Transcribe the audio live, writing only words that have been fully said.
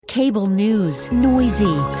Cable news,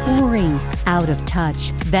 noisy, boring, out of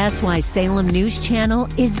touch. That's why Salem News Channel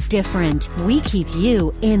is different. We keep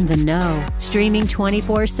you in the know. Streaming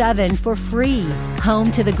 24/7 for free.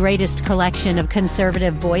 Home to the greatest collection of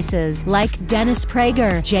conservative voices like Dennis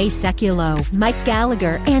Prager, Jay Sekulow, Mike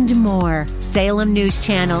Gallagher, and more. Salem News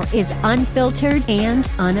Channel is unfiltered and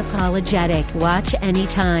unapologetic. Watch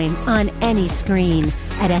anytime, on any screen,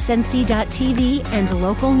 at snc.tv and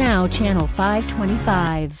Local Now Channel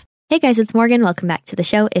 525. Hey guys, it's Morgan. Welcome back to the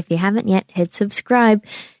show. If you haven't yet, hit subscribe.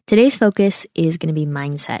 Today's focus is going to be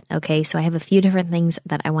mindset, okay? So I have a few different things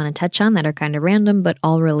that I want to touch on that are kind of random, but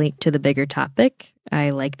all relate to the bigger topic.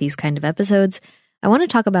 I like these kind of episodes. I want to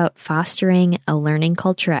talk about fostering a learning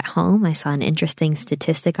culture at home. I saw an interesting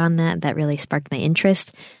statistic on that really sparked my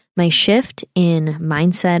interest. My shift in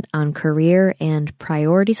mindset on career and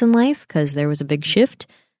priorities in life, because there was a big shift.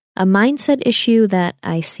 A mindset issue that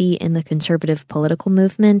I see in the conservative political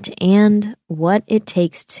movement, and what it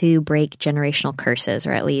takes to break generational curses,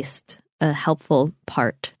 or at least a helpful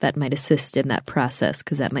part that might assist in that process,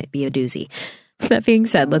 because that might be a doozy. That being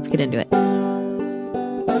said, let's get into it.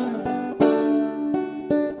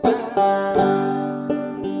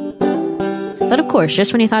 But of course,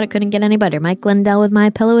 just when you thought it couldn't get any better, Mike Lindell with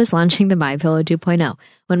MyPillow is launching the MyPillow 2.0.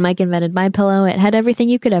 When Mike invented MyPillow, it had everything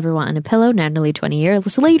you could ever want in a pillow. Now, nearly 20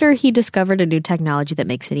 years later, he discovered a new technology that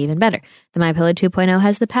makes it even better. The MyPillow 2.0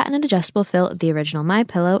 has the patented adjustable fill of the original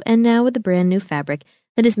MyPillow, and now with a brand new fabric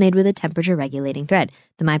that is made with a temperature-regulating thread.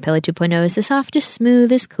 The MyPillow 2.0 is the softest,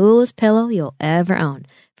 smoothest, coolest pillow you'll ever own.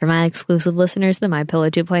 For my exclusive listeners, the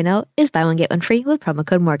MyPillow 2.0 is buy one, get one free with promo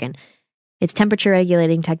code Morgan. Its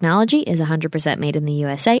temperature-regulating technology is 100% made in the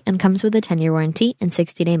USA and comes with a 10-year warranty and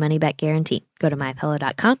 60-day money-back guarantee. Go to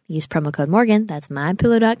MyPillow.com, use promo code Morgan. That's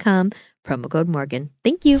MyPillow.com, promo code Morgan.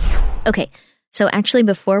 Thank you. Okay, so actually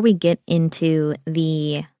before we get into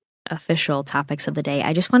the official topics of the day,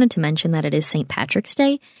 I just wanted to mention that it is St. Patrick's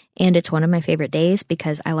Day, and it's one of my favorite days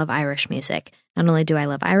because I love Irish music. Not only do I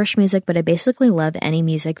love Irish music, but I basically love any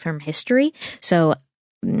music from history. So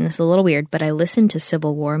it's a little weird, but I listen to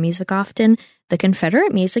Civil War music often. The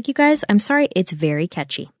Confederate music, you guys, I'm sorry, it's very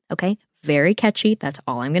catchy, okay? Very catchy, that's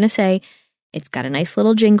all I'm going to say. It's got a nice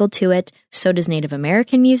little jingle to it. So does Native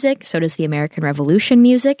American music. So does the American Revolution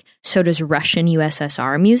music. So does Russian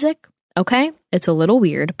USSR music, okay? It's a little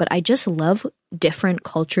weird, but I just love different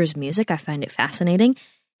cultures' music. I find it fascinating.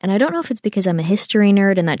 And I don't know if it's because I'm a history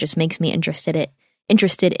nerd and that just makes me interested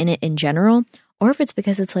in it in general, or if it's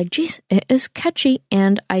because it's like, geez, it is catchy,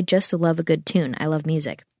 and I just love a good tune. I love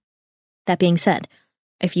music. That being said,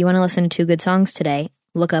 if you want to listen to two good songs today,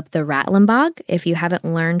 look up the Rattlin' Bog. If you haven't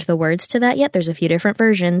learned the words to that yet, there's a few different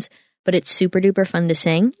versions, but it's super duper fun to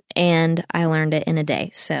sing, and I learned it in a day,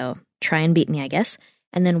 so try and beat me, I guess.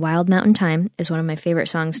 And then Wild Mountain Thyme is one of my favorite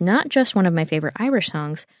songs, not just one of my favorite Irish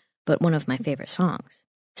songs, but one of my favorite songs.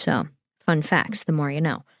 So, fun facts, the more you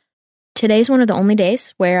know. Today's one of the only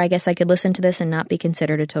days where I guess I could listen to this and not be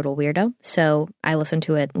considered a total weirdo. So I listen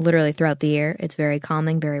to it literally throughout the year. It's very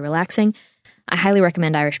calming, very relaxing. I highly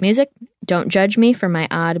recommend Irish music. Don't judge me for my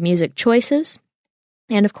odd music choices.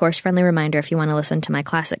 And of course, friendly reminder, if you want to listen to my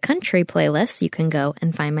classic country playlists, you can go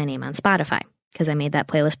and find my name on Spotify, because I made that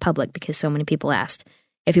playlist public because so many people asked.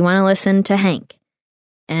 If you want to listen to Hank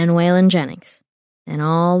and Waylon Jennings and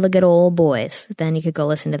all the good old boys, then you could go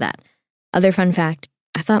listen to that. Other fun fact,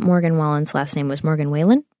 I thought Morgan Wallen's last name was Morgan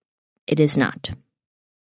Whalen. It is not.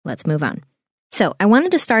 Let's move on. So I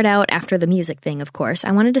wanted to start out, after the music thing, of course,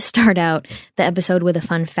 I wanted to start out the episode with a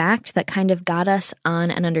fun fact that kind of got us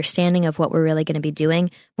on an understanding of what we're really going to be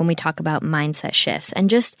doing when we talk about mindset shifts, and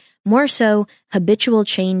just more so habitual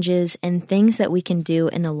changes and things that we can do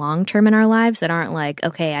in the long term in our lives that aren't like,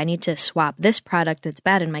 okay, I need to swap this product that's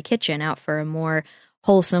bad in my kitchen out for a more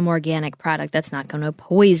wholesome organic product that's not going to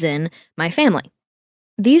poison my family.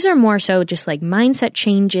 These are more so just like mindset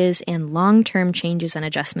changes and long-term changes and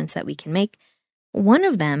adjustments that we can make. One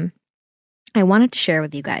of them I wanted to share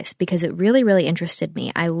with you guys because it really, really interested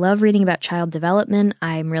me. I love reading about child development.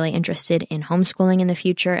 I'm really interested in homeschooling in the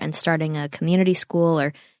future and starting a community school,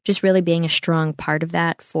 or just really being a strong part of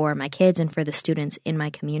that for my kids and for the students in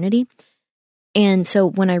my community. And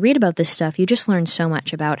so when I read about this stuff, you just learn so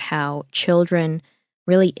much about how children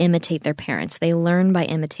really imitate their parents. They learn by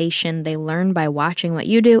imitation. They learn by watching what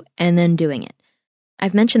you do and then doing it.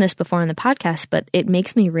 I've mentioned this before on the podcast, but it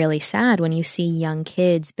makes me really sad when you see young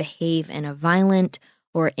kids behave in a violent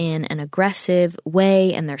or in an aggressive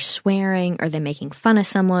way, and they're swearing, or they're making fun of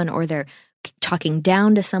someone, or they're talking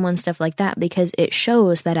down to someone, stuff like that, because it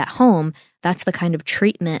shows that at home, that's the kind of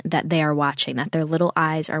treatment that they are watching, that their little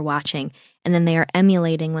eyes are watching, and then they are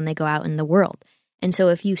emulating when they go out in the world. And so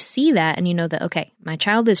if you see that and you know that, okay, my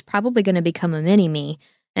child is probably going to become a mini-me,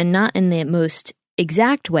 and not in the most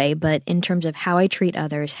exact way, but in terms of how I treat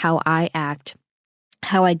others, how I act,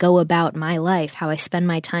 how I go about my life, how I spend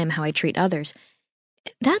my time, how I treat others,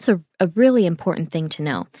 that's a really important thing to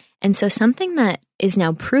know. And so something that is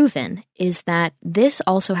now proven is that this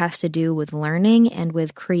also has to do with learning and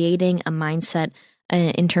with creating a mindset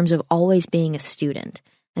in terms of always being a student.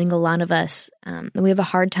 I think a lot of us, we have a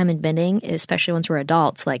hard time admitting, especially once we're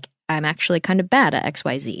adults, like, I'm actually kind of bad at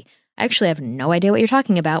XYZ. I actually have no idea what you're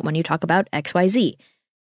talking about when you talk about XYZ.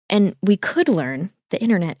 And we could learn. The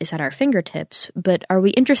internet is at our fingertips, but are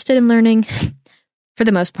we interested in learning? For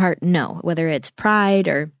the most part, no. Whether it's pride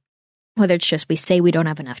or whether it's just we say we don't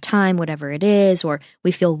have enough time, whatever it is, or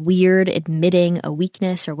we feel weird admitting a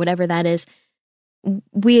weakness or whatever that is,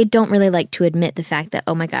 we don't really like to admit the fact that,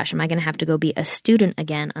 oh my gosh, am I going to have to go be a student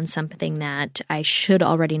again on something that I should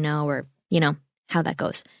already know, or, how that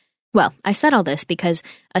goes. Well, I said all this because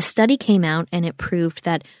a study came out and it proved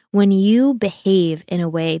that when you behave in a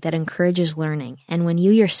way that encourages learning, and when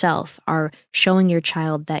you yourself are showing your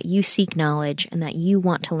child that you seek knowledge and that you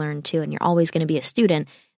want to learn too, and you're always going to be a student,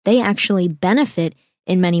 they actually benefit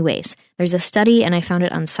in many ways. There's a study, and I found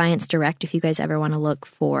it on Science Direct, if you guys ever want to look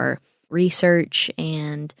for research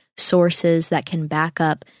and sources that can back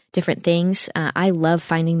up different things. I love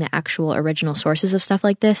finding the actual original sources of stuff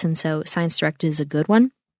like this, and so Science Direct is a good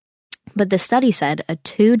one. But the study said, a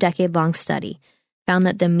 2-decade-long study found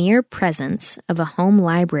that the mere presence of a home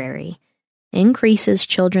library increases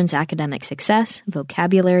children's academic success,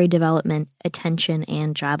 vocabulary development, attention,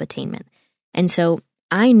 and job attainment. And so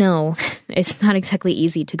I know it's not exactly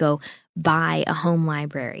easy to go buy a home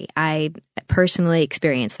library. I personally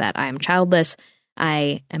experienced that. I am childless.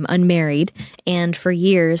 I am unmarried. And for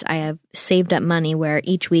years, I have saved up money where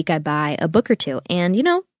each week I buy a book or two. And,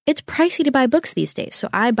 it's pricey to buy books these days. So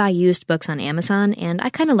I buy used books on Amazon, and I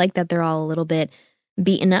kind of like that they're all a little bit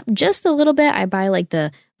beaten up, just a little bit. I buy like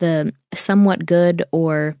the somewhat good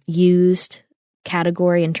or used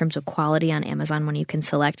category in terms of quality on Amazon when you can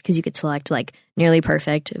select, because you could select like nearly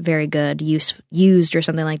perfect, very good, used or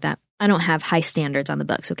something like that. I don't have high standards on the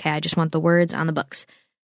books, okay? I just want the words on the books.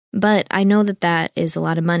 But I know that that is a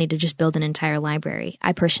lot of money to just build an entire library.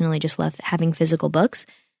 I personally just love having physical books,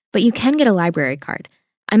 but you can get a library card.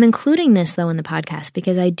 I'm including this, though, in the podcast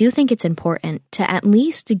because I do think it's important to at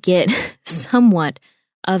least get somewhat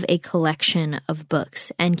of a collection of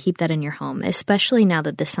books and keep that in your home, especially now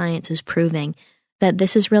that the science is proving that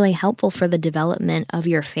this is really helpful for the development of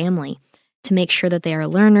your family, to make sure that they are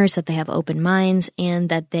learners, that they have open minds, and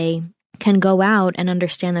that they can go out and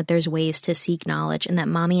understand that there's ways to seek knowledge, and that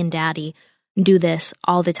mommy and daddy do this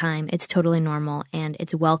all the time. It's totally normal and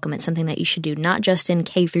it's welcome. It's something that you should do, not just in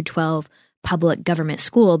K through 12 public government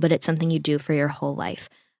school, but it's something you do for your whole life.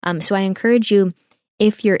 So I encourage you,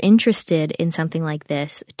 if you're interested in something like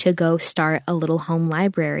this, to go start a little home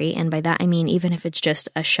library. And by that, I mean, even if it's just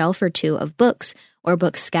a shelf or two of books or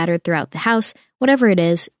books scattered throughout the house, whatever it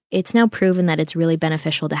is, it's now proven that it's really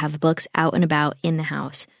beneficial to have books out and about in the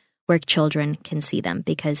house where children can see them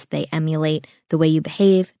because they emulate the way you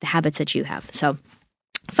behave, the habits that you have. So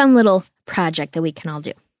fun little project that we can all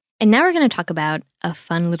do. And now we're going to talk about a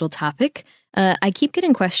fun little topic. I keep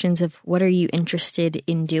getting questions of what are you interested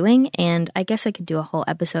in doing? And I guess I could do a whole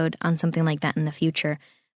episode on something like that in the future.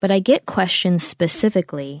 But I get questions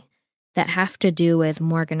specifically that have to do with,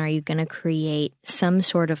 Morgan, are you going to create some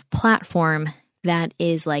sort of platform that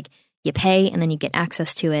is like you pay and then you get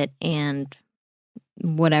access to it, and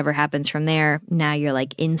whatever happens from there, now you're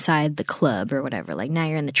like inside the club or whatever, like now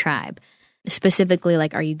you're in the tribe. Specifically,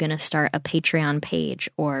 like, are you going to start a Patreon page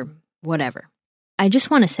or whatever? I just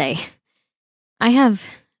want to say, I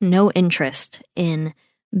have no interest in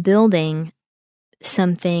building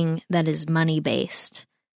something that is money-based.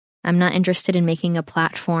 I'm not interested in making a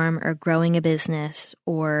platform or growing a business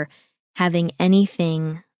or having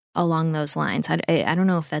anything along those lines. I don't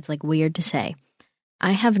know if that's like weird to say.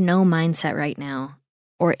 I have no mindset right now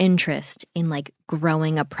or interest in like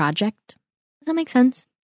growing a project. Does that make sense?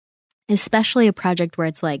 Especially a project where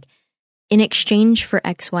it's like, in exchange for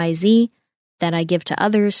XYZ that I give to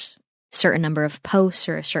others, certain number of posts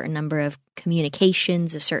or a certain number of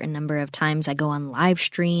communications, a certain number of times I go on live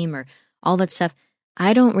stream or all that stuff.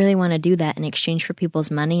 I don't really want to do that in exchange for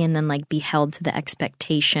people's money and then like be held to the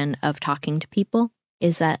expectation of talking to people.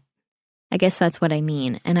 I guess that's what I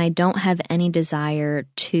mean. And I don't have any desire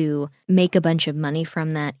to make a bunch of money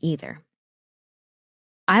from that either.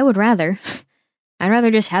 I would rather I'd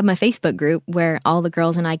rather just have my Facebook group where all the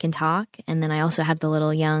girls and I can talk. And then I also have the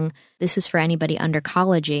little young, this is for anybody under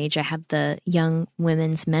college age. I have the young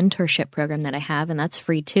women's mentorship program that I have, and that's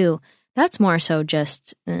free too. That's more so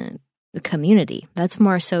just the community. That's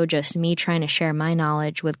more so just me trying to share my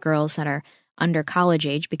knowledge with girls that are under college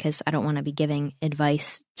age, because I don't want to be giving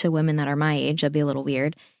advice to women that are my age. That'd be a little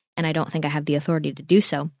weird. And I don't think I have the authority to do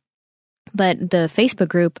so. But the Facebook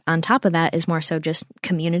group on top of that is more so just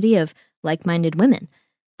community of like-minded women.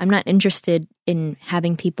 I'm not interested in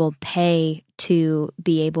having people pay to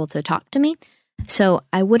be able to talk to me. So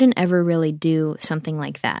I wouldn't ever really do something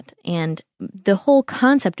like that. And the whole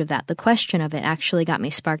concept of that, the question of it actually got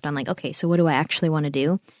me sparked on like, okay, so what do I actually want to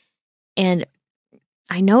do? And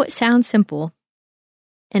I know it sounds simple,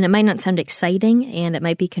 and it might not sound exciting, and it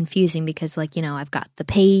might be confusing because, like, you know, I've got the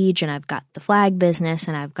page and I've got the flag business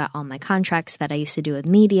and I've got all my contracts that I used to do with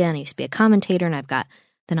media, and I used to be a commentator, and I've got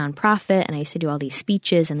the nonprofit, and I used to do all these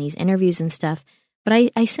speeches and these interviews and stuff.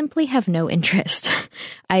 But I simply have no interest.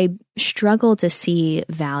 I struggle to see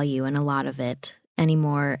value in a lot of it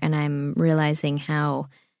anymore, and I'm realizing how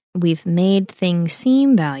we've made things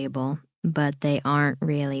seem valuable, but they aren't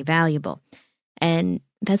really valuable. And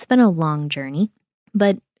that's been a long journey.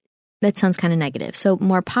 But that sounds kind of negative. So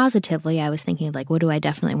more positively, I was thinking of like, what do I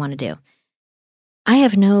definitely want to do? I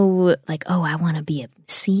have no like, oh, I want to be a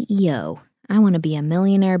CEO. I want to be a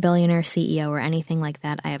millionaire, billionaire CEO or anything like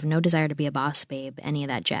that. I have no desire to be a boss babe, any of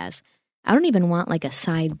that jazz. I don't even want like a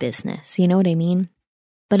side business. You know what I mean?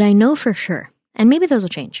 But I know for sure, and maybe those will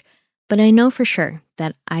change, but I know for sure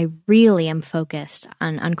that I really am focused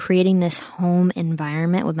on creating this home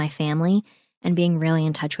environment with my family and being really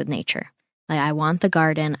in touch with nature. Like, I want the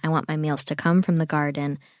garden. I want my meals to come from the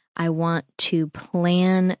garden. I want to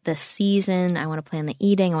plan the season. I want to plan the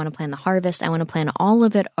eating. I want to plan the harvest. I want to plan all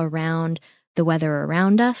of it around the weather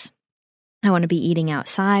around us. I want to be eating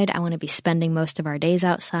outside. I want to be spending most of our days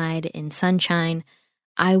outside in sunshine.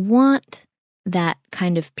 I want that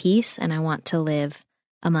kind of peace, and I want to live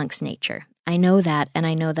amongst nature. I know that, and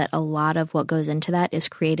I know that a lot of what goes into that is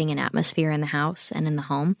creating an atmosphere in the house and in the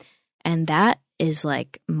home. And that is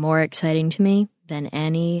like more exciting to me than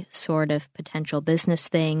any sort of potential business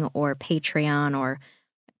thing or Patreon or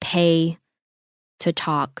pay to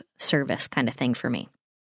talk service kind of thing for me.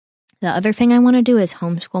 The other thing I want to do is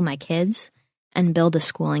homeschool my kids and build a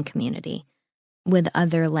schooling community with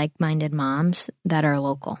other like-minded moms that are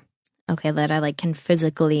local. Okay, that I like can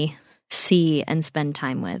physically see and spend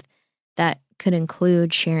time with. That could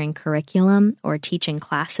include sharing curriculum or teaching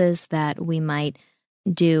classes that we might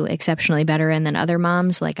do exceptionally better in than other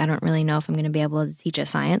moms. Like, I don't really know if I'm going to be able to teach a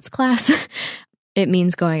science class. It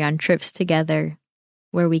means going on trips together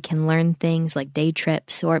where we can learn things like day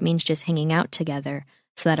trips, or it means just hanging out together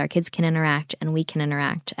so that our kids can interact and we can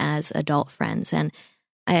interact as adult friends. And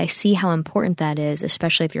I see how important that is,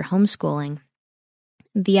 especially if you're homeschooling.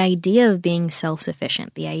 The idea of being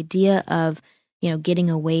self-sufficient, the idea of, you know, getting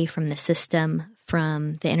away from the system,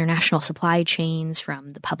 from the international supply chains, from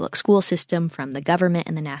the public school system, from the government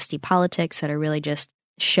and the nasty politics that are really just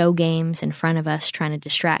show games in front of us trying to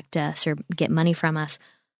distract us or get money from us.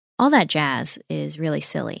 All that jazz is really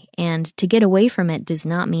silly. And to get away from it does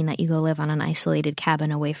not mean that you go live on an isolated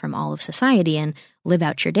cabin away from all of society and live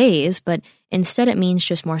out your days, but instead it means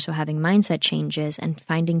just more so having mindset changes and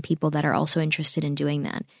finding people that are also interested in doing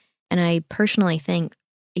that. And I personally think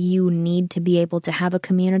you need to be able to have a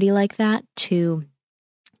community like that to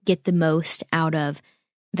get the most out of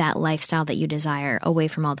that lifestyle that you desire away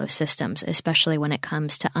from all those systems, especially when it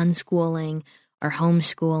comes to unschooling or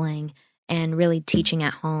homeschooling and really teaching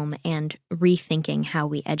at home and rethinking how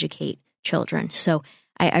we educate children. So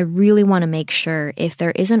I really want to make sure, if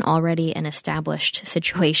there isn't already an established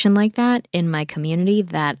situation like that in my community,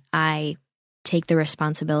 that I take the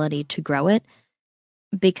responsibility to grow it.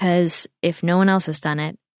 Because if no one else has done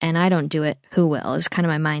it and I don't do it, who will? Is kind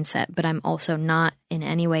of my mindset. But I'm also not in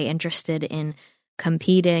any way interested in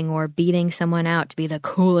competing or beating someone out to be the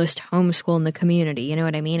coolest homeschool in the community. You know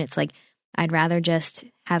what I mean? It's like, I'd rather just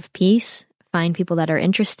have peace, find people that are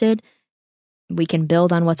interested. We can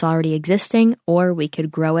build on what's already existing, or we could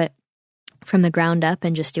grow it from the ground up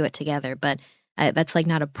and just do it together. But that's like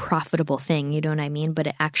not a profitable thing, you know what I mean? But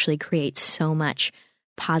it actually creates so much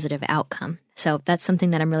positive outcome. So that's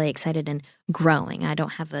something that I'm really excited in growing. I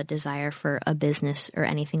don't have a desire for a business or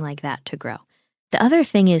anything like that to grow. The other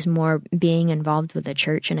thing is more being involved with the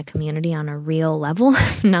church and a community on a real level,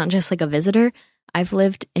 not just like a visitor. I've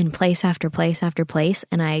lived in place after place after place,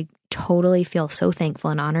 and I totally feel so thankful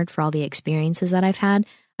and honored for all the experiences that I've had.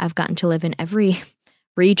 I've gotten to live in every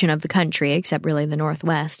region of the country, except really the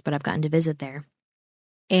Northwest, but I've gotten to visit there.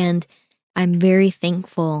 And I'm very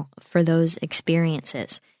thankful for those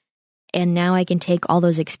experiences. And now I can take all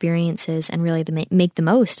those experiences and really make the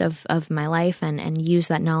most of my life and use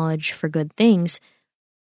that knowledge for good things.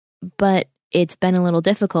 But it's been a little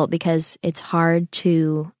difficult because it's hard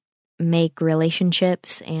to make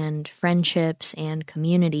relationships and friendships and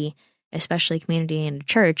community, especially community in a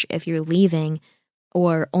church, if you're leaving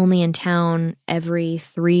or only in town every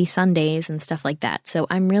 3 Sundays and stuff like that. So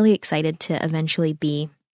I'm really excited to eventually be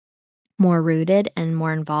more rooted and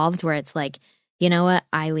more involved, where it's like, you know what,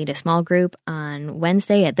 I lead a small group on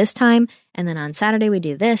Wednesday at this time, and then on Saturday we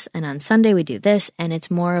do this, and on Sunday we do this, and it's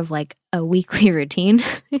more of like a weekly routine.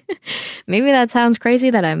 Maybe that sounds crazy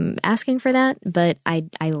that I'm asking for that, but I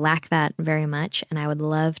lack that very much, and I would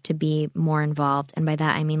love to be more involved. And by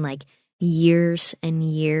that I mean like years and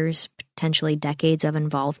years, potentially decades of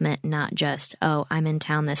involvement, not just, oh, I'm in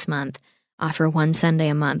town this month. For one Sunday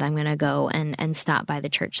a month, I'm going to go and stop by the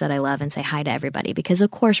church that I love and say hi to everybody, because of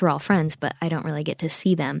course we're all friends, but I don't really get to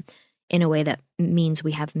see them in a way that means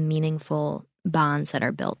we have meaningful bonds that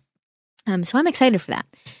are built. So I'm excited for that.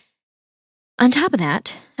 On top of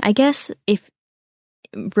that, I guess if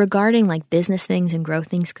regarding like business things and growth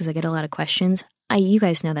things, because I get a lot of questions, you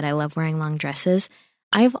guys know that I love wearing long dresses.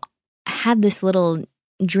 I've had this little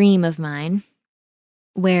dream of mine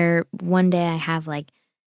where one day I have like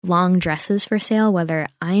long dresses for sale, whether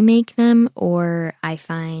I make them or I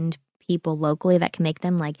find people locally that can make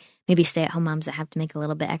them, like maybe stay-at-home moms that have to make a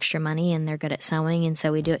little bit extra money and they're good at sewing, and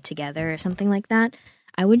so we do it together or something like that.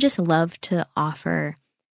 I would just love to offer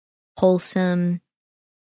wholesome,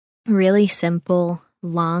 really simple,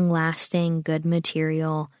 long-lasting, good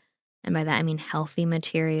material, and by that I mean healthy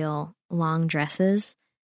material, long dresses,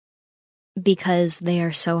 because they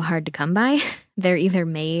are so hard to come by. They're either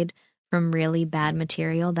made from really bad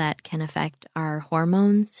material that can affect our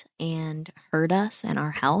hormones and hurt us and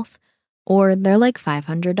our health, or they're like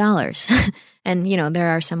 $500. And, you know, there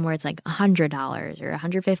are some where it's like $100 or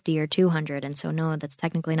 $150 or $200. And so, no, that's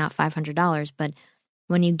technically not $500. But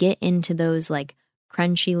when you get into those like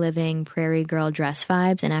crunchy living prairie girl dress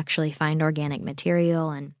vibes and actually find organic material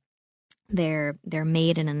and they're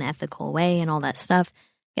made in an ethical way and all that stuff,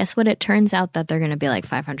 guess what? It turns out that they're going to be like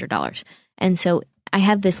 $500. And so I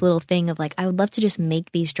have this little thing of like, I would love to just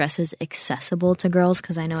make these dresses accessible to girls,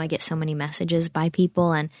 because I know I get so many messages by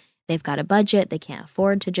people and they've got a budget. They can't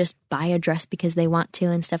afford to just buy a dress because they want to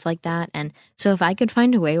and stuff like that. And so if I could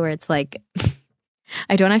find a way where it's like,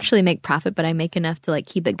 I don't actually make profit, but I make enough to like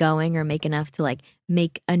keep it going, or make enough to like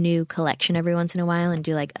make a new collection every once in a while and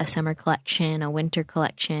do like a summer collection, a winter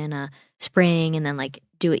collection, a spring, and then like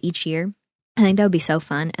do it each year. I think that would be so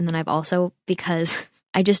fun. And then I've also, because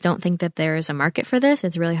I just don't think that there is a market for this.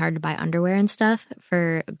 It's really hard to buy underwear and stuff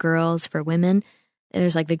for girls, for women.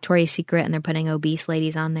 There's like Victoria's Secret and they're putting obese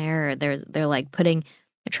ladies on there, or they're like putting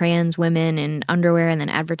trans women in underwear and then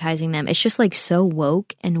advertising them. It's just like so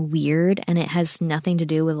woke and weird, and it has nothing to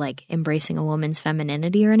do with like embracing a woman's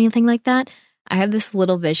femininity or anything like that. I have this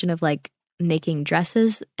little vision of like making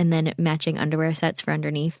dresses and then matching underwear sets for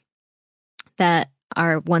underneath that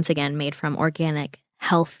are once again made from organic,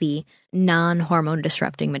 healthy, non-hormone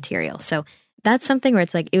disrupting material. So that's something where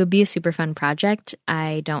it's like, it would be a super fun project.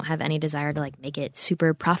 I don't have any desire to like make it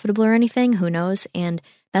super profitable or anything. Who knows? And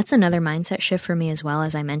that's another mindset shift for me as well,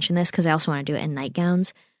 as I mentioned this, because I also want to do it in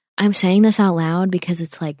nightgowns. I'm saying this out loud because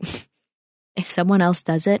it's like, if someone else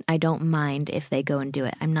does it, I don't mind if they go and do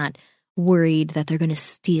it. I'm not worried that they're going to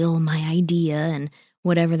steal my idea and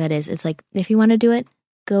whatever that is. It's like, if you want to do it,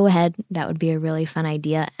 go ahead. That would be a really fun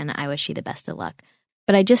idea, and I wish you the best of luck.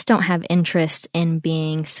 But I just don't have interest in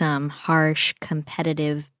being some harsh,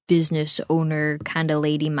 competitive business owner kind of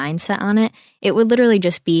lady mindset on it. It would literally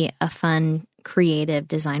just be a fun, creative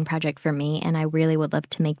design project for me, and I really would love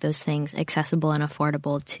to make those things accessible and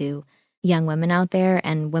affordable to young women out there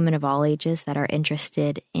and women of all ages that are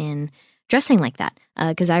interested in dressing like that,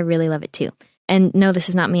 because I really love it too. And no, this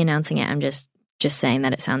is not me announcing it. I'm just saying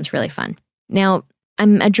that it sounds really fun. Now,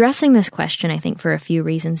 I'm addressing this question, I think, for a few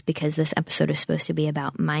reasons, because this episode is supposed to be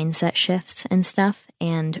about mindset shifts and stuff.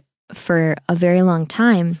 And for a very long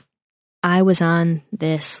time, I was on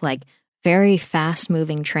this like very fast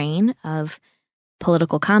moving train of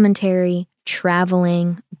political commentary,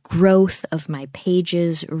 traveling, growth of my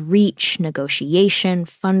pages, reach, negotiation,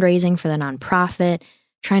 fundraising for the nonprofit,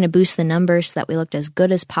 trying to boost the numbers so that we looked as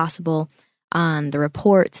good as possible on the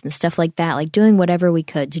reports and stuff like that, like doing whatever we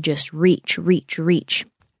could to just reach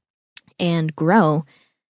and grow.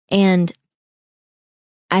 And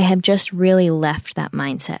I have just really left that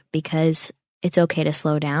mindset because it's okay to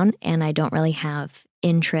slow down, and I don't really have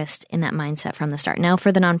interest in that mindset from the start. Now,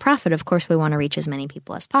 for the nonprofit, of course, we want to reach as many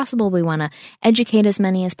people as possible. We want to educate as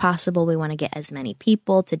many as possible. We want to get as many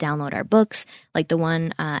people to download our books, like the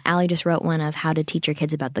one, Allie just wrote one of how to teach your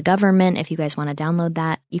kids about the government. If you guys want to download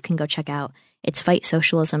that, you can go check out, it's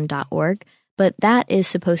fightsocialism.org. But that is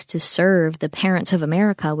supposed to serve the parents of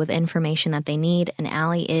America with information that they need. And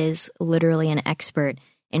Allie is literally an expert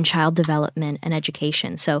in child development and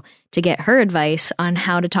education. So to get her advice on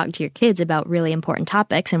how to talk to your kids about really important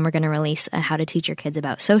topics, and we're going to release a How to Teach Your Kids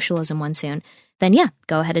About Socialism one soon, then yeah,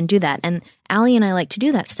 go ahead and do that. And Allie and I like to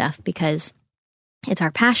do that stuff because it's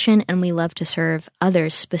our passion and we love to serve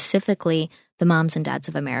others, specifically the moms and dads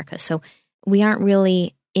of America. So we aren't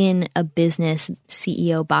really in a business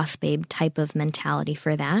CEO boss babe type of mentality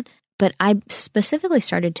for that. But I specifically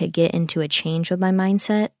started to get into a change with my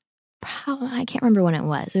mindset. I can't remember when it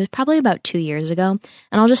was. It was probably about 2 years ago.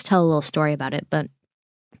 And I'll just tell a little story about it. But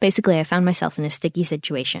basically, I found myself in a sticky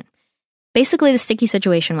situation. Basically, the sticky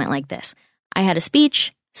situation went like this. I had a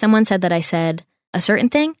speech. Someone said that I said a certain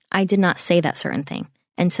thing. I did not say that certain thing.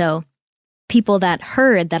 And so people that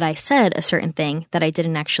heard that I said a certain thing that I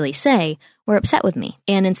didn't actually say were upset with me.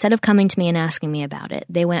 And instead of coming to me and asking me about it,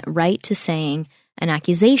 they went right to saying an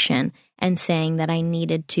accusation and saying that I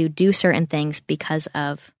needed to do certain things because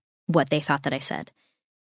of what they thought that I said.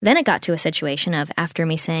 Then it got to a situation of, after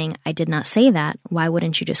me saying, I did not say that, why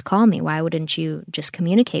wouldn't you just call me? Why wouldn't you just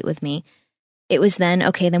communicate with me? It was then,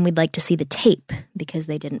 okay, then we'd like to see the tape because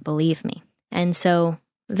they didn't believe me. And so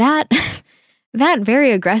that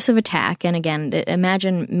very aggressive attack, and again,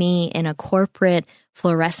 imagine me in a corporate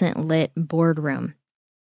fluorescent lit boardroom.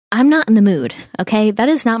 I'm not in the mood, okay? That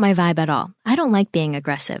is not my vibe at all. I don't like being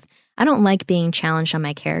aggressive. I don't like being challenged on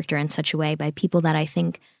my character in such a way by people that I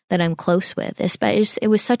think that I'm close with. It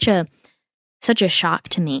was such a shock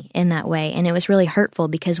to me in that way. And it was really hurtful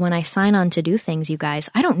because when I sign on to do things, you guys,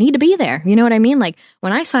 I don't need to be there. You know what I mean? Like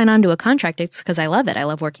when I sign on to a contract, it's because I love it. I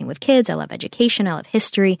love working with kids. I love education. I love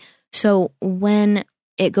history. So when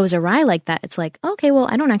it goes awry like that, it's like, okay, well,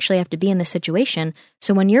 I don't actually have to be in this situation.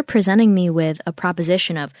 So when you're presenting me with a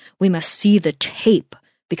proposition of, we must see the tape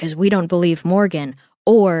because we don't believe Morgan,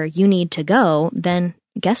 or you need to go, then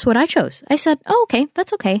guess what I chose? I said, oh, okay,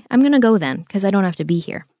 that's okay. I'm going to go then because I don't have to be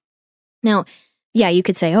here. Now, yeah, you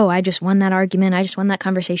could say, oh, I just won that argument. I just won that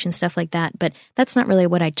conversation, stuff like that. But that's not really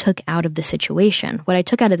what I took out of the situation. What I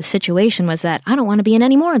took out of the situation was that I don't want to be in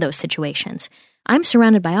any more of those situations. I'm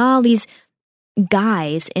surrounded by all these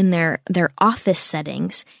guys in their office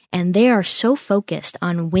settings, and they are so focused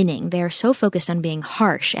on winning. They are so focused on being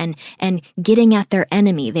harsh and getting at their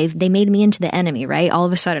enemy. They made me into the enemy, right? All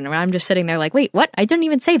of a sudden, I'm just sitting there like, wait, what? I didn't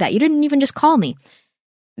even say that. You didn't even just call me.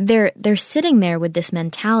 They're sitting there with this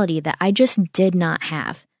mentality that I just did not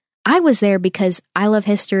have. I was there because I love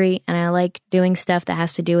history and I like doing stuff that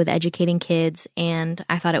has to do with educating kids, and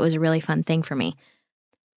I thought it was a really fun thing for me.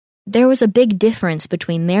 There was a big difference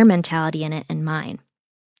between their mentality in it and mine.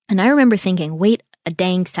 And I remember thinking, wait a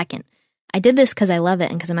dang second. I did this because I love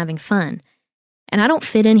it and because I'm having fun. And I don't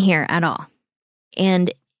fit in here at all.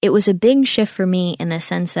 And it was a big shift for me in the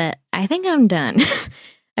sense that I think I'm done.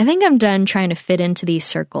 I think I'm done trying to fit into these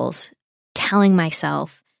circles, telling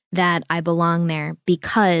myself that I belong there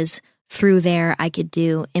because through there I could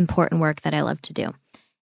do important work that I love to do.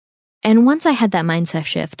 And once I had that mindset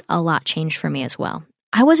shift, a lot changed for me as well.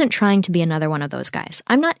 I wasn't trying to be another one of those guys.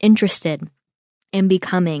 I'm not interested in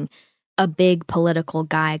becoming a big political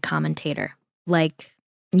guy commentator. Like,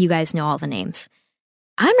 you guys know all the names.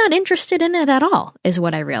 I'm not interested in it at all, is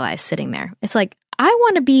what I realized sitting there. It's like, I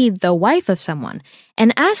want to be the wife of someone.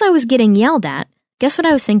 And as I was getting yelled at, guess what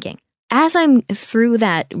I was thinking? As I'm through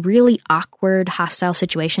that really awkward, hostile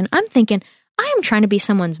situation, I'm thinking, I am trying to be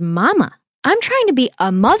someone's mama. I'm trying to be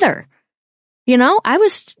a mother. You know, I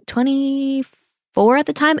was 24 at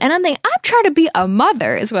the time, and I'm thinking, I'm trying to be a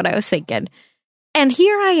mother, is what I was thinking. And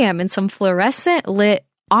here I am in some fluorescent lit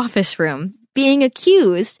office room being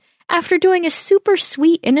accused after doing a super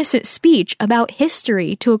sweet, innocent speech about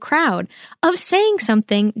history to a crowd of saying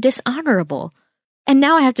something dishonorable. And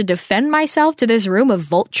now I have to defend myself to this room of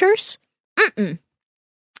vultures? I'm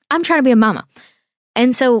trying to be a mama.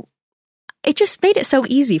 And so it just made it so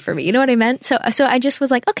easy for me. You know what I meant? So I just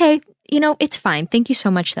was like, okay, you know, it's fine. Thank you so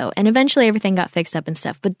much, though. And eventually everything got fixed up and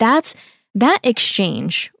stuff. But that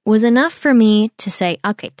exchange was enough for me to say,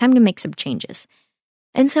 okay, time to make some changes.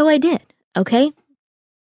 And so I did, okay?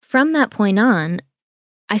 From that point on,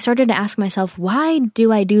 I started to ask myself, why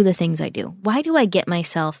do I do the things I do? Why do I get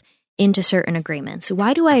myself into certain agreements?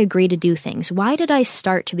 Why do I agree to do things? Why did I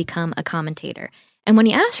start to become a commentator? And when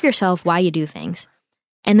you ask yourself why you do things,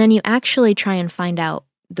 and then you actually try and find out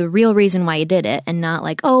the real reason why you did it, and not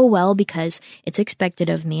like, oh, well, because it's expected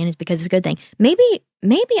of me and it's because it's a good thing. Maybe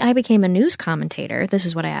I became a news commentator. This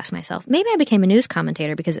is what I asked myself. Maybe I became a news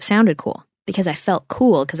commentator because it sounded cool, because I felt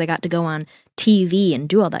cool, because I got to go on TV and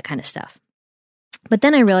do all that kind of stuff. But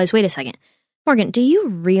then I realized, wait a second, Morgan, do you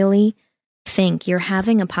really think you're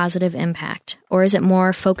having a positive impact, or is it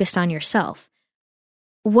more focused on yourself?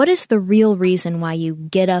 What is the real reason why you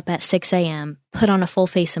get up at 6 a.m., put on a full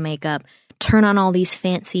face of makeup, turn on all these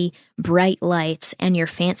fancy bright lights and your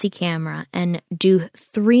fancy camera and do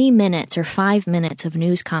 3 minutes or 5 minutes of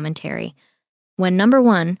news commentary when, number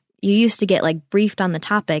one, you used to get like briefed on the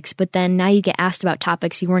topics, but then now you get asked about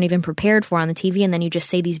topics you weren't even prepared for on the TV, and then you just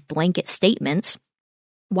say these blanket statements?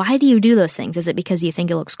 Why do you do those things? Is it because you think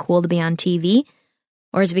it looks cool to be on TV?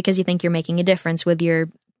 Or is it because you think you're making a difference with your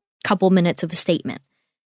couple minutes of a statement?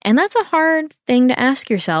 And that's a hard thing to ask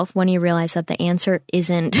yourself when you realize that the answer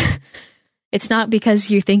isn't, it's not because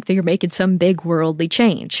you think that you're making some big worldly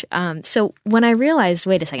change. So when I realized,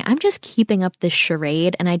 wait a second, I'm just keeping up this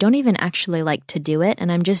charade and I don't even actually like to do it.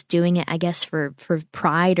 And I'm just doing it, I guess, for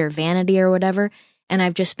pride or vanity or whatever. And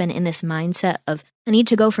I've just been in this mindset of, I need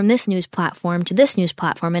to go from this news platform to this news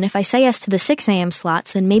platform. And if I say yes to the 6 a.m.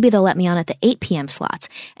 slots, then maybe they'll let me on at the 8 p.m. slots.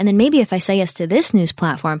 And then maybe if I say yes to this news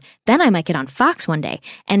platform, then I might get on Fox one day.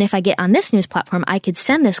 And if I get on this news platform, I could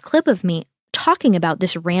send this clip of me talking about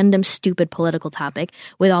this random, stupid political topic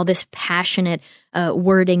with all this passionate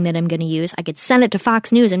wording that I'm going to use. I could send it to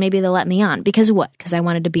Fox News and maybe they'll let me on. Because what? Because I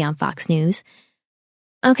wanted to be on Fox News.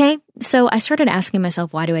 Okay, so I started asking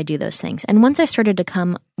myself, why do I do those things? And once I started to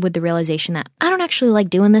come with the realization that I don't actually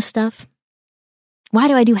like doing this stuff, why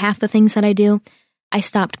do I do half the things that I do? I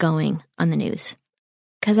stopped going on the news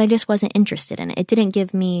because I just wasn't interested in it. It didn't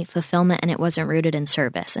give me fulfillment and it wasn't rooted in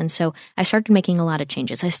service. And so I started making a lot of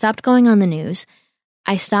changes. I stopped going on the news.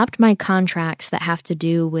 I stopped my contracts that have to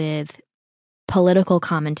do with political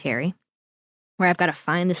commentary, where I've got to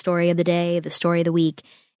find the story of the day, the story of the week,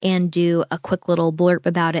 and do a quick little blurb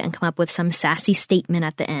about it and come up with some sassy statement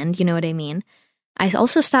at the end. You know what I mean? I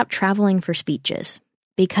also stopped traveling for speeches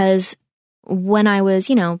because when I was,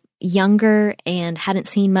 younger and hadn't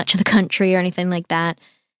seen much of the country or anything like that,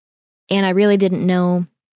 and I really didn't know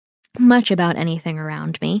much about anything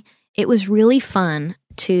around me, it was really fun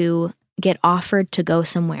to get offered to go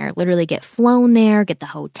somewhere, literally get flown there, get the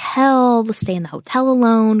hotel, stay in the hotel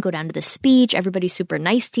alone, go down to the speech. Everybody's super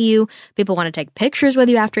nice to you. People want to take pictures with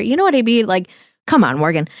you after. You know what I mean? Like, come on,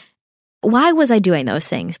 Morgan. Why was I doing those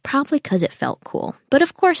things? Probably because it felt cool. But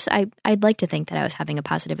of course, I'd like to think that I was having a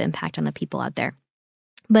positive impact on the people out there.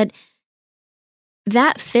 But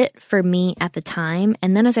that fit for me at the time.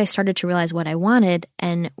 And then as I started to realize what I wanted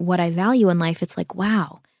and what I value in life, it's like,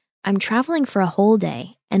 wow, I'm traveling for a whole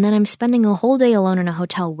day. And then I'm spending a whole day alone in a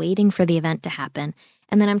hotel waiting for the event to happen.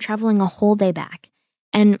 And then I'm traveling a whole day back.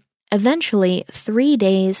 And eventually, 3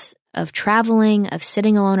 days of traveling, of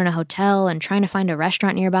sitting alone in a hotel and trying to find a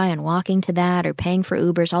restaurant nearby and walking to that or paying for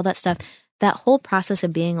Ubers, all that stuff, that whole process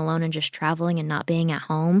of being alone and just traveling and not being at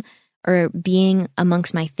home or being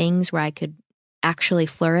amongst my things where I could actually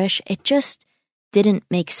flourish, it just didn't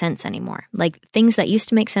make sense anymore. Like things that used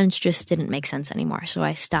to make sense just didn't make sense anymore. So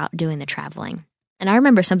I stopped doing the traveling. And I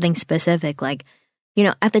remember something specific, like,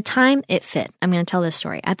 at the time it fit. I'm going to tell this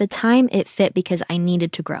story. At the time it fit because I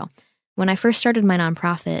needed to grow. When I first started my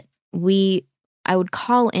nonprofit, I would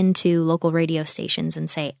call into local radio stations and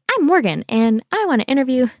say, I'm Morgan and I want to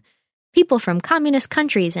interview people from communist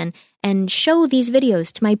countries and show these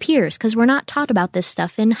videos to my peers because we're not taught about this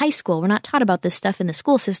stuff in high school. We're not taught about this stuff in the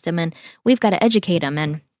school system and we've got to educate them.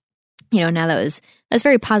 And, now that's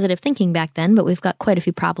very positive thinking back then, but we've got quite a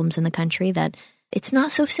few problems in the country that it's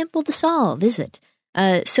not so simple to solve, is it?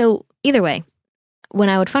 So either way, when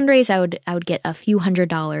I would fundraise, I would get a few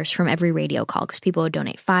 $100s from every radio call because people would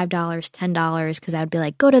donate $5, $10 because I would be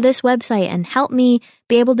like, go to this website and help me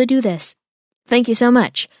be able to do this. Thank you so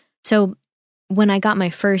much. So when I got my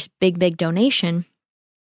first big donation,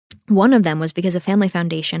 one of them was because a family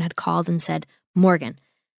foundation had called and said, Morgan,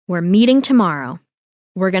 we're meeting tomorrow.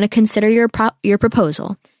 We're going to consider your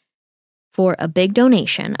proposal for a big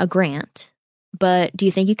donation, a grant. But do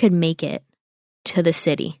you think you could make it to the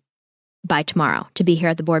city by tomorrow to be here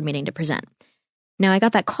at the board meeting to present? Now, I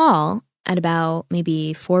got that call at about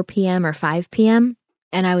maybe 4 p.m. or 5 p.m.,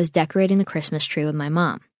 and I was decorating the Christmas tree with my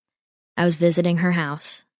mom. I was visiting her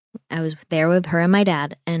house. I was there with her and my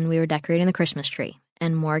dad, and we were decorating the Christmas tree.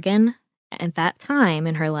 And Morgan, at that time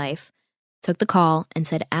in her life, took the call and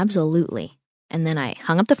said, absolutely. And then I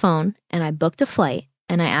hung up the phone, and I booked a flight.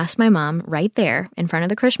 And I asked my mom right there in front of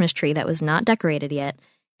the Christmas tree that was not decorated yet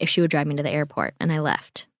if she would drive me to the airport. And I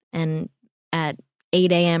left. And at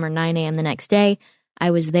 8 a.m. or 9 a.m. the next day.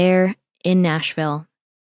 I was there in Nashville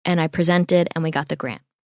and I presented and we got the grant.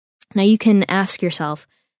 Now you can ask yourself,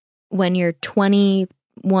 when you're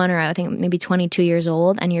 21 or I think maybe 22 years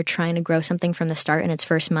old and you're trying to grow something from the start in its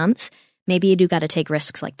first months, maybe you do got to take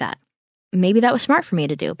risks like that. Maybe that was smart for me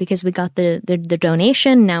to do because we got the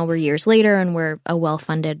donation. Now we're years later and we're a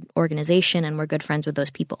well-funded organization and we're good friends with those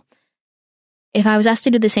people. If I was asked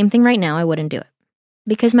to do the same thing right now, I wouldn't do it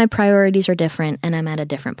because my priorities are different and I'm at a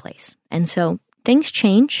different place. And so things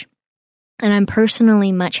change and I'm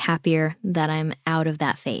personally much happier that I'm out of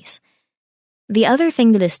that phase. The other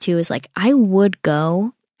thing to this too is like I would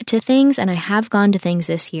go to things and I have gone to things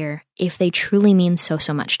this year if they truly mean so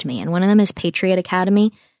much to me. And one of them is Patriot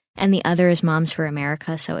Academy. And the other is Moms for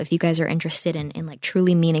America. So if you guys are interested in like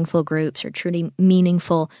truly meaningful groups or truly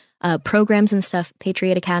meaningful programs and stuff,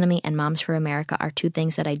 Patriot Academy and Moms for America are two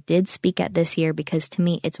things that I did speak at this year because to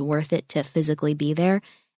me, it's worth it to physically be there.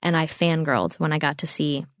 And I fangirled when I got to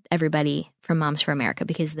see everybody from Moms for America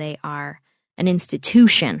because they are an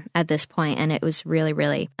institution at this point, and it was really,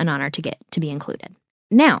 really an honor to get to be included.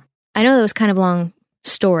 Now, I know that was kind of a long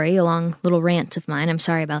story, a long little rant of mine. I'm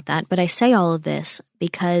sorry about that. But I say all of this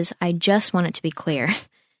because I just want it to be clear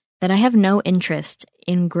that I have no interest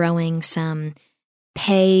in growing some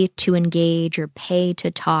pay to engage or pay to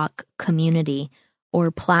talk community or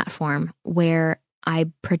platform where I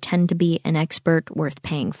pretend to be an expert worth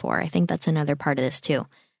paying for. I think that's another part of this too.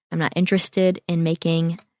 I'm not interested in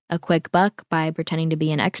making a quick buck by pretending to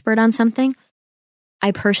be an expert on something.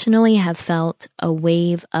 I personally have felt a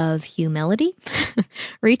wave of humility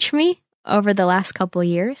reach me over the last couple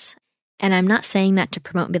years. And I'm not saying that to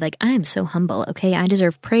promote and be like, I am so humble. Okay, I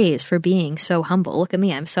deserve praise for being so humble. Look at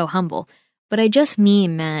me, I'm so humble. But I just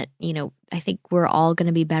mean that, I think we're all going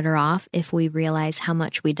to be better off if we realize how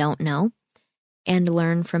much we don't know and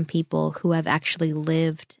learn from people who have actually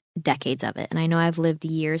lived decades of it. And I know I've lived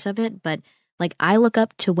years of it, but like I look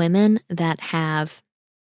up to women that have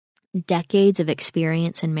decades of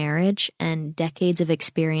experience in marriage and decades of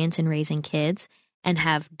experience in raising kids and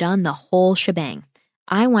have done the whole shebang.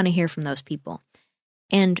 I want to hear from those people.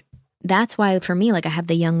 And that's why for me, like I have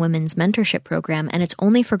the Young Women's Mentorship Program and it's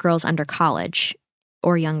only for girls under college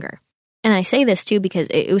or younger. And I say this too because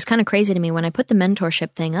it was kind of crazy to me when I put the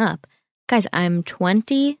mentorship thing up. Guys, I'm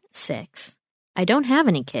 26. I don't have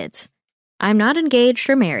any kids. I'm not engaged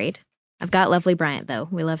or married. I've got Lovely Bryant though.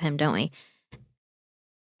 We love him, don't we?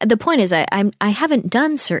 The point is I haven't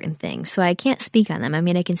done certain things, so I can't speak on them. I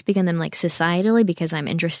mean, I can speak on them like societally because I'm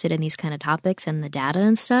interested in these kind of topics and the data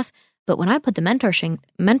and stuff. But when I put the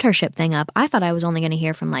mentorship thing up, I thought I was only going to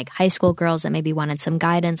hear from like high school girls that maybe wanted some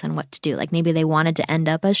guidance on what to do. Like maybe they wanted to end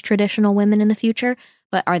up as traditional women in the future,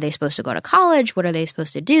 but are they supposed to go to college? What are they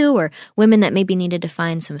supposed to do? Or women that maybe needed to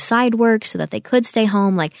find some side work so that they could stay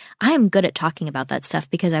home. Like I am good at talking about that stuff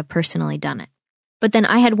because I've personally done it. But then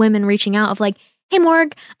I had women reaching out of like, hey,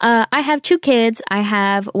 Morg, I have 2 kids. I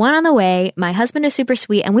have one on the way. My husband is super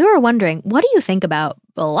sweet. And we were wondering, what do you think about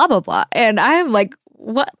blah, blah, blah? And I'm like,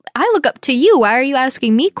 what? I look up to you. Why are you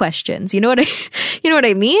asking me questions? You know what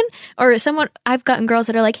I mean? Or I've gotten girls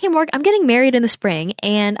that are like, hey, Morg, I'm getting married in the spring.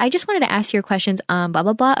 And I just wanted to ask your questions on blah,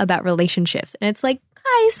 blah, blah about relationships. And it's like,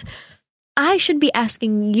 guys, I should be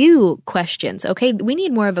asking you questions, okay? We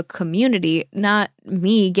need more of a community, not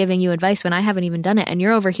me giving you advice when I haven't even done it. And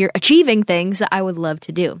you're over here achieving things that I would love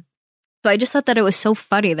to do. So I just thought that it was so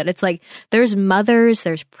funny that it's like, there's mothers,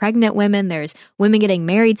 there's pregnant women, there's women getting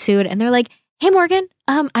married soon. And they're like, hey, Morgan,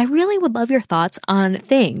 I really would love your thoughts on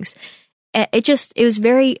things. It was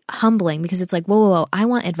very humbling because it's like, whoa, I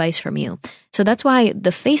want advice from you. So that's why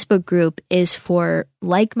the Facebook group is for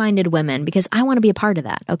like-minded women because I want to be a part of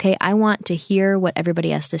that, okay? I want to hear what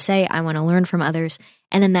everybody has to say. I want to learn from others.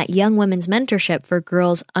 And then that Young Women's Mentorship for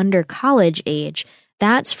girls under college age,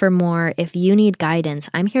 that's for more if you need guidance.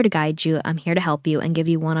 I'm here to guide you. I'm here to help you and give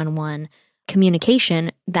you one-on-one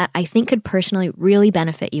communication that I think could personally really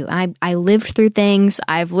benefit you. I lived through things.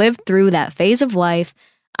 I've lived through that phase of life.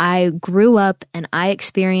 I grew up and I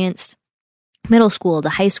experienced middle school to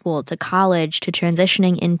high school to college to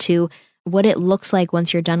transitioning into what it looks like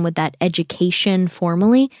once you're done with that education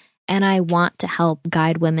formally. And I want to help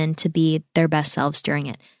guide women to be their best selves during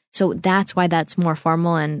it. So that's why that's more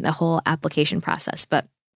formal and the whole application process. But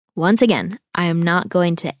once again, I am not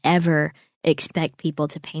going to ever expect people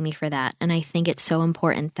to pay me for that. And I think it's so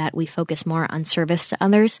important that we focus more on service to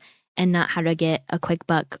others and not how to get a quick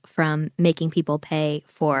buck from making people pay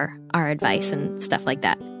for our advice and stuff like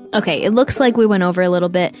that. Okay, it looks like we went over a little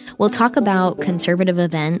bit. We'll talk about conservative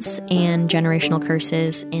events and generational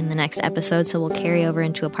curses in the next episode, so we'll carry over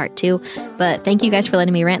into a part 2. But thank you guys for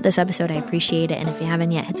letting me rant this episode. I appreciate it. And if you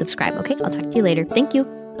haven't yet, hit subscribe. Okay, I'll talk to you later. Thank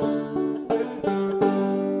you.